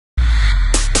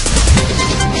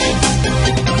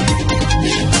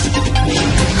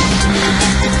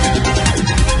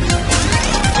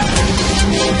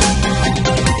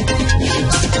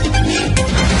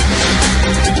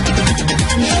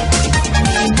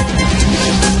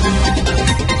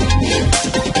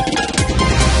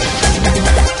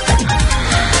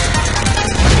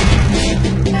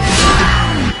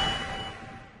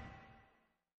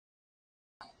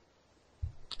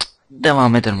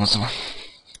devam edelim o zaman.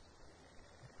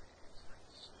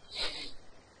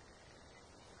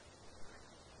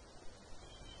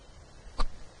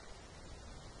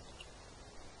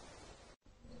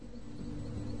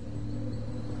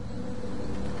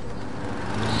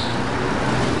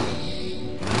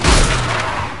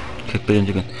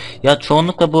 Birinci gün. Ya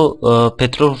çoğunlukla bu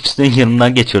petrol ofisinin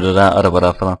yanından geçiyorlar ha,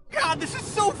 arabalar falan.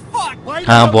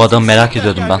 Ha, bu adamı merak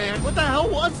ediyordum ben.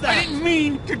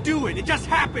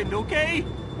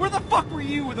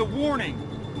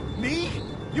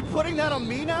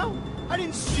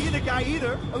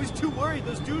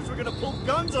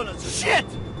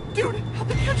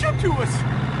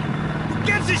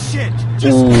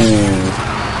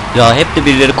 Ya hep de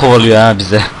birileri kovalıyor ha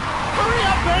bize.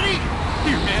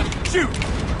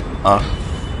 Ah.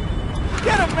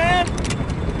 Get him, man!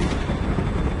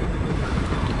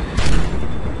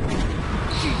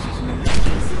 Jesus, man.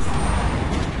 Jesus.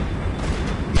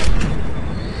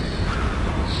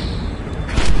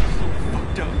 So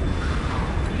fucked up.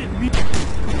 I didn't mean.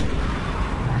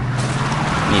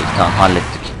 İyi, tamam,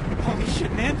 hallettik. Holy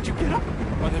shit, man! Did you get up?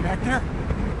 Are they back there?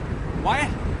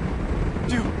 Wyatt?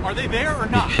 Dude, are they there or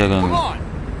not? Come on!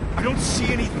 I don't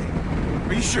see anything.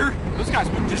 Are you sure? Those guys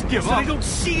wouldn't just give up. I don't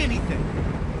see anything.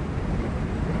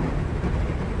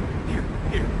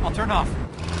 Here, I'll turn off.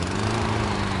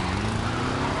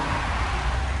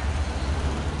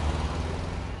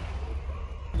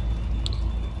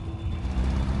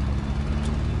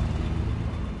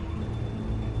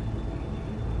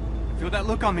 Feel that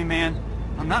look on me, man.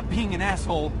 I'm not being an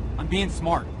asshole. I'm being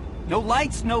smart. No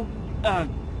lights, no,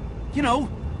 you know,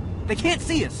 they can't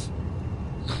see us.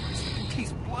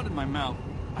 In my mouth.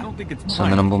 I don't think it's mine.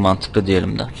 Sanırım bu mantıklı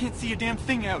diyelim de. I can't see a damn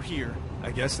thing out here.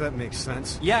 I guess that makes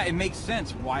sense. Yeah, it makes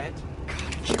sense, Wyatt. God,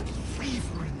 I can't believe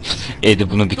we're in this. Eddie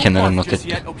bunu bir kenara not etti.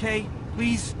 Yet, okay?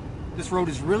 Please. This road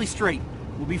is really straight.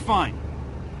 We'll be fine.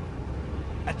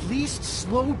 At least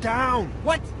slow down.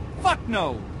 What? Fuck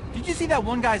no. Did you see that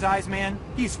one guy's eyes, man?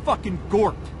 He's fucking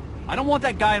gorked. I don't want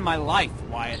that guy in my life,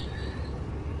 Wyatt.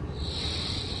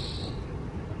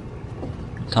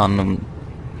 Tanrım.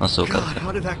 Nasıl o God, kadar?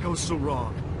 how did that go so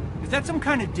wrong? Is that some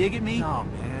kind of dig at me? No,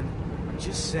 man. I'm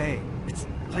just saying. It's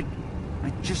like,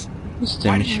 I just...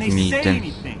 Why didn't they say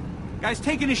anything? Guy's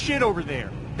taking his shit over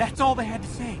there. That's all they had to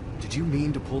say. Did you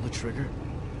mean to pull the trigger?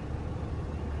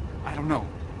 I don't know.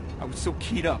 I was so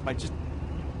keyed up, I just...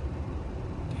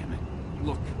 Damn it.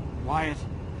 Look, Wyatt.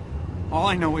 All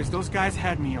I know is those guys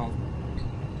had me all...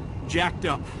 jacked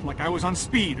up, like I was on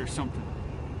speed or something.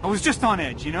 I was just on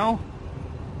edge, you know?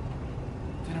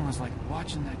 Then I was like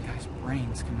watching that guy's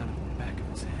brains come out of the back of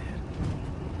his head.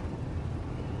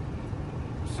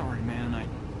 Sorry, man,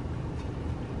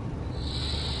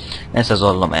 Neyse,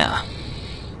 zorlama ya.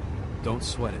 Don't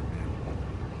sweat it, man.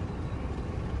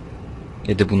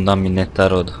 Eddie bundan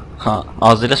minnettar oldu. Ha,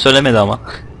 ağzıyla söylemedi ama.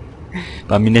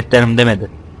 Ben minnettarım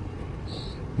demedi.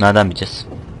 Nereden bileceğiz?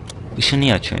 Işığı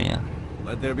niye açıyorsun ya?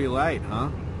 Let there be light, huh?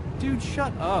 dude,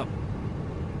 shut up.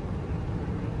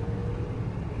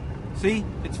 See?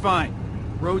 It's fine.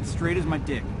 Road's straight as my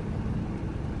dick.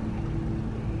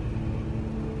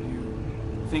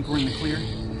 You think we're in the clear?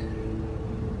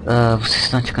 Bu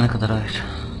sesten çıkana kadar hayır.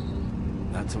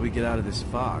 Not till we get out of this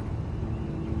fog.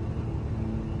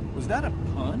 Was that a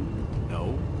pun?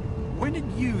 No. When did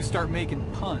you start making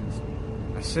puns?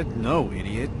 I said no,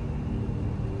 idiot.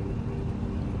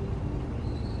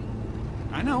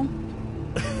 I know.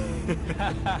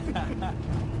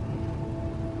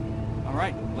 All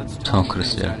right, let's Tom talk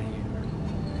Cruise this ya. out of here.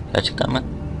 Gerçekten mi?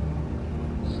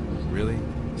 Really?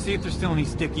 See if there's still any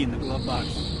sticky in the glove box.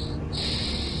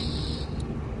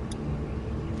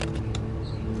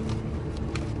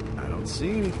 I don't see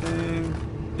anything.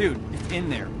 Dude, it's in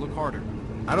there. Look harder.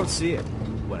 I don't see it.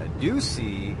 What I do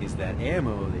see is that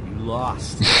ammo that you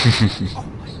lost. Oh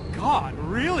my god,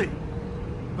 really?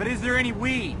 But is there any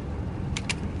weed?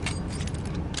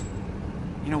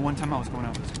 You know, one time I was going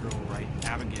out with this girl, right?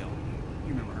 Abigail. You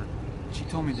remember her? She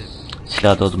told me that...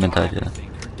 Silah doldu mentalci. Her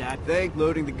dad... I think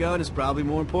loading the gun is probably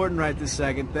more important right this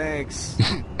second, thanks.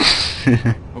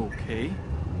 Okay.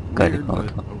 Got it.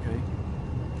 Weird, but okay.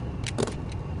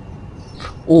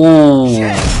 Oo.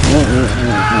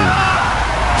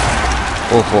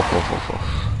 Of of of of of.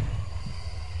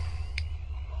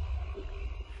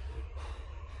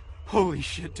 Holy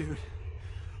shit, dude.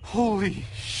 Holy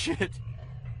shit.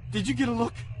 Did you get a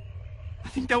look? I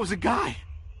think that was a guy.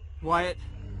 Wyatt,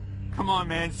 come on,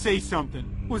 man, say something.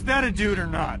 Was that a dude or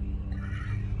not?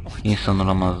 İnsan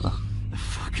olamazdı. The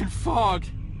fucking fog.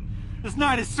 This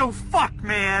night is so fucked,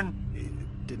 man. It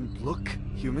didn't look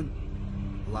human,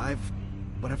 alive,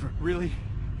 whatever. Really?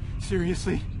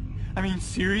 Seriously? I mean,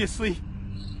 seriously?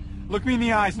 Look me in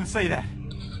the eyes and say that.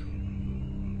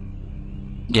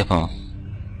 Yapamam.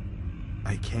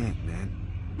 I can't, man.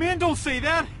 Man, don't say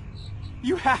that!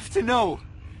 You have to know!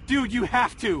 Dude, you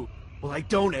have to! Well, I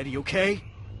don't, Eddie, okay?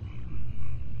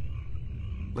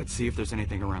 Let's see if there's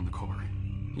anything around the car.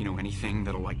 You know, anything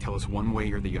that'll, like, tell us one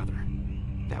way or the other.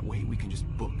 That way we can just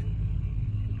book.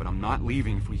 But I'm not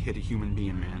leaving if we hit a human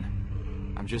being, man.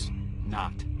 I'm just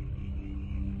not.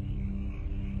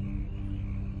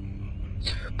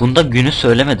 Bunda günü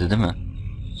söylemedi değil mi?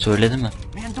 Söyledi mi?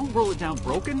 Man, don't roll it down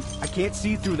broken. I can't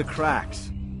see through the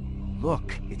cracks.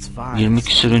 Look, it's fine. 20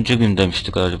 küsürüncü gün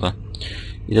demişti galiba.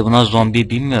 Bir de buna zombi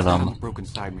bilmiyor ama. Broken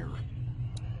side mirror.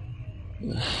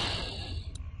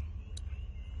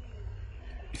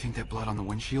 You think that blood on the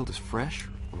windshield is fresh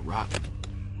or rotten?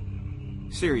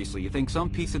 Seriously, you think some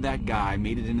piece of that guy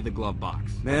made it into the glove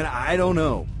box? Man, I don't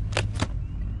know.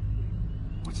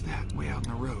 What's that way out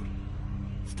in the road?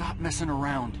 Stop messing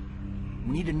around.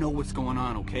 We need to know what's going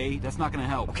on, okay? That's not gonna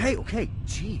help. Okay,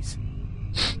 jeez.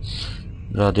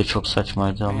 Radyo çok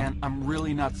saçmaydı ama. Man, I'm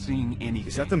really not seeing anything.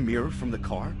 Is that the mirror from the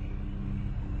car?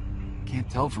 Can't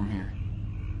tell from here.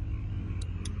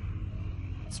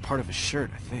 It's part of a shirt,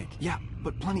 I think. Yeah,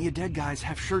 but plenty of dead guys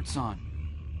have shirts on.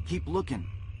 Keep looking.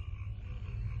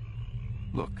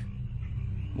 Look,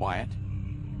 Wyatt.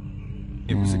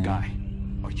 It was a guy.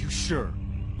 Are you sure?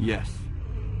 Yes.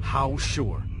 How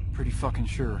sure? Pretty fucking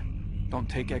sure. Don't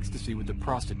take ecstasy with the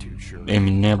prostitute, sure.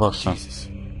 Eminliğe baksan. Jesus.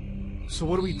 So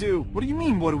what do we do? What do you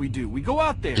mean, what do we do? We go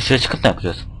out there. Dışarı çıkıp ne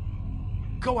yapacağız?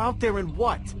 Go out there and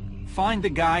what? Find the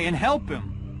guy and help him.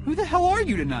 Who the hell are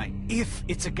you tonight? If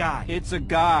it's a guy. It's a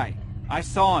guy. I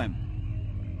saw him.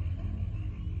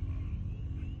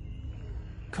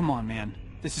 Come on, man.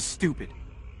 This is stupid.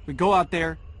 We go out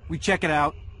there, we check it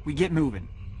out, we get moving.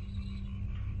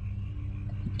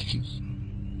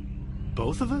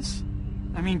 Both of us?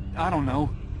 I mean, I don't know.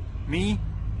 Me?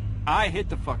 I hit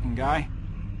the fucking guy.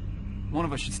 One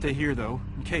of us should stay here, though,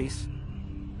 in case.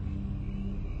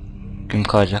 Gün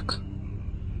kayacak.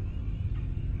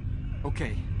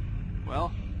 Okay.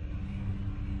 Well...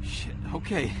 Shit,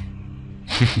 okay.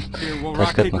 Here, we'll Taş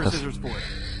rock, kağıt paper, makas. scissors for it.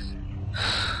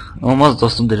 Olmaz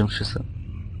dostum derim şu an.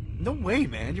 No way,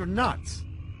 man. You're nuts.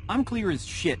 I'm clear as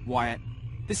shit, Wyatt.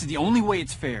 This is the only way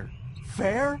it's fair.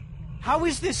 Fair? How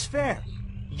is this fair?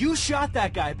 You shot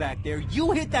that guy back there.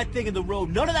 You hit that thing in the road.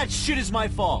 None of that shit is my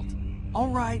fault.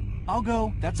 Alright, I'll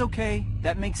go. That's okay.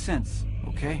 That makes sense.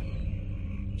 Okay?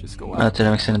 Just go out.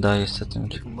 Ertelemek seni daha iyi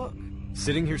hissettirmeyecek. Look,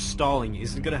 sitting here stalling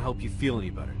isn't gonna help you feel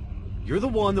any better. You're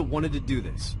the one that wanted to do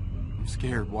this. I'm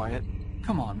scared, Wyatt.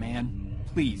 Come on, man.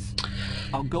 Please.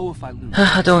 I'll go if I lose.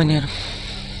 Hadi oynayalım.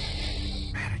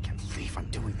 Man, I can't believe I'm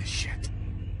doing this shit.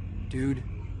 Dude,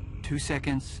 2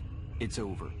 seconds, it's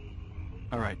over.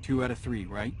 Alright, 2 out of 3,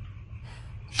 right?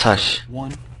 Taş.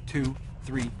 1, 2,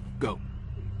 3, go.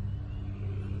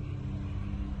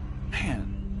 Man.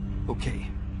 Okay.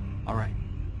 Alright.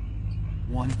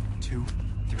 1, 2,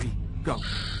 3, go.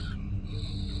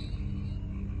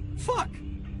 Fuck!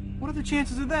 What are the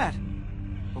chances of that?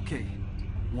 Okay.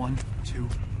 1, 2,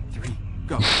 3,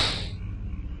 go.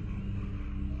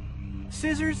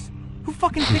 Scissors? Who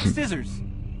fucking picked scissors?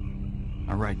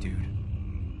 Alright, dude.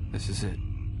 This is it.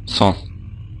 Son.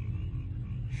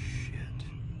 Shit.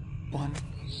 1,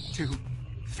 2,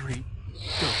 3,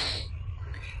 go.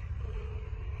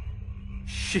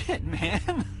 Shit,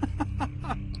 man.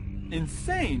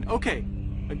 Insane. Okay.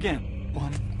 Again.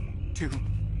 1, 2,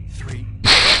 3,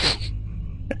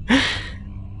 go.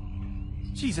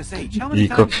 Jesus H. How many İyi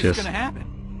times is this kapışıyoruz. gonna happen?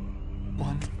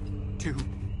 1, 2,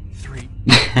 3.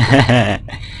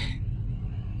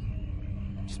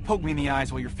 Just poke me in the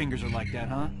eyes while your fingers are like that,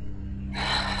 huh?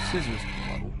 Scissors,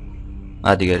 bro.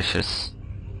 Hadi görüşürüz.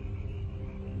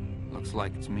 Looks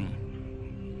like it's me.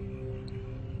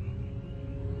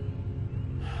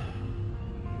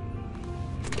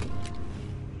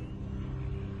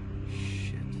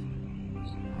 Shit.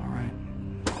 All right.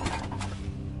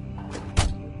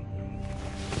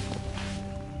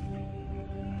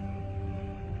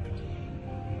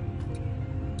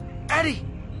 Eddie!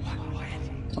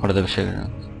 Orada bir şey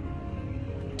görüyorum.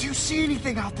 Do you see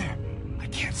anything out there? I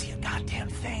can't see a goddamn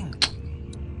thing.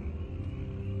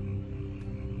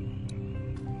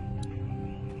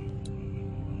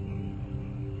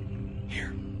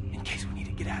 Here, in case we need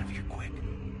to get out of here quick.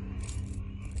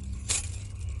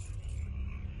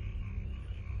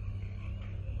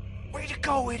 Way to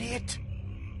go, idiot!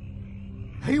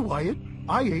 Hey, Wyatt.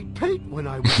 I ate paint when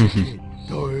I was a kid.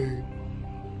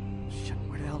 Shit,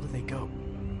 where the hell did they go?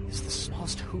 This is the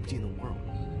smallest hoopty in the world.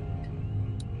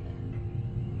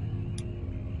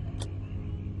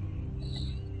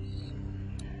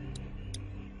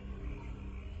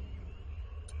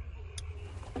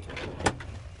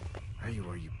 There you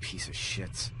are, you piece of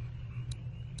shit.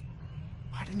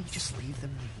 Why didn't you just leave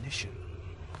them the ignition?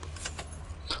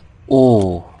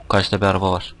 Oo, karşıda bir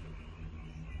araba var.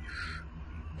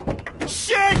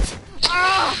 Shit!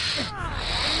 Ah!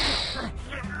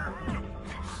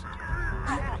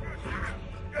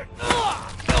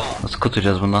 Nasıl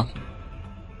kurtulacağız bundan?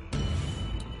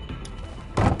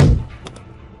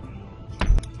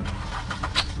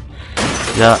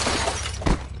 Ya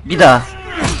bir daha.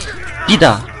 Bir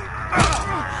daha.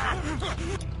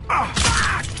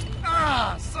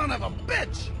 Son of a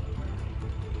bitch!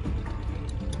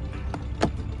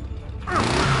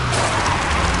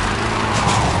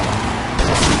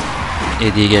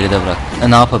 Eddie'yi geride bırak.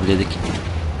 Ne yapabilirdik?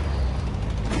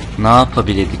 Ne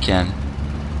yapabilirdik yani?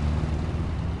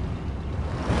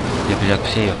 Yapacak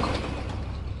bir şey yok.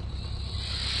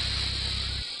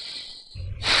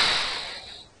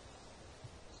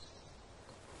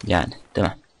 Yani, değil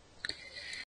mi?